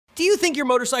Do you think your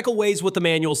motorcycle weighs what the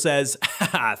manual says?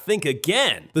 Haha, think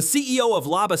again. The CEO of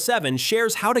LABA7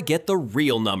 shares how to get the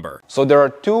real number. So there are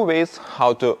two ways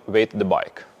how to weight the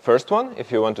bike. First one,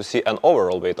 if you want to see an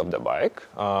overall weight of the bike,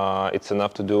 it's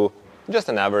enough to do just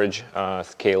an average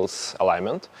scales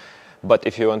alignment. But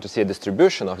if you want to see a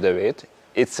distribution of the weight,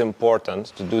 it's important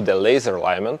to do the laser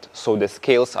alignment so the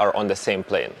scales are on the same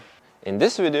plane. In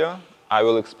this video, I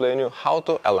will explain you how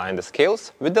to align the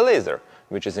scales with the laser,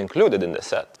 which is included in the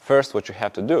set. First, what you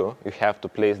have to do, you have to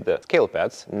place the scale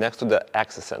pads next to the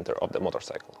axis center of the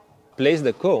motorcycle. Place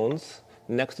the cones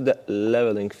next to the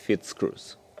leveling feet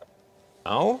screws.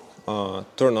 Now,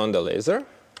 turn on the laser,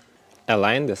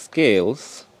 align the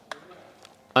scales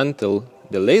until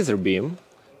the laser beam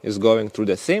is going through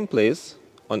the same place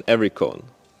on every cone.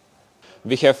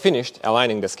 We have finished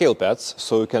aligning the scale pads,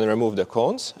 so you can remove the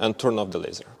cones and turn off the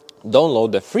laser.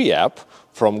 Download the free app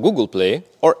from Google Play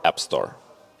or App Store.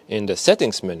 In the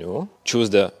settings menu, choose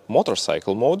the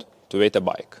motorcycle mode to weight a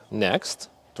bike. Next,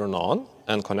 turn on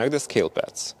and connect the scale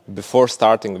pads. Before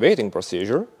starting weighting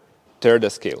procedure, tare the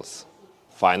scales.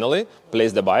 Finally,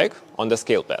 place the bike on the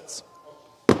scale pads.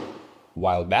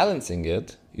 While balancing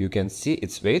it, you can see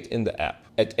its weight in the app.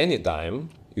 At any time,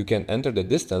 you can enter the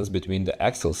distance between the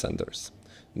axle centers.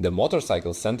 The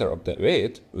motorcycle center of the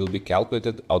weight will be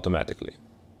calculated automatically.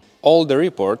 All the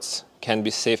reports can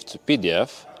be saved to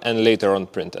PDF and later on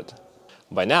printed.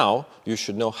 By now, you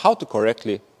should know how to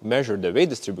correctly measure the weight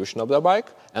distribution of the bike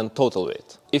and total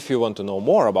weight. If you want to know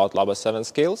more about LABA7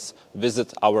 scales,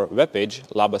 visit our webpage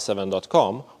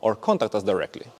laba7.com or contact us directly.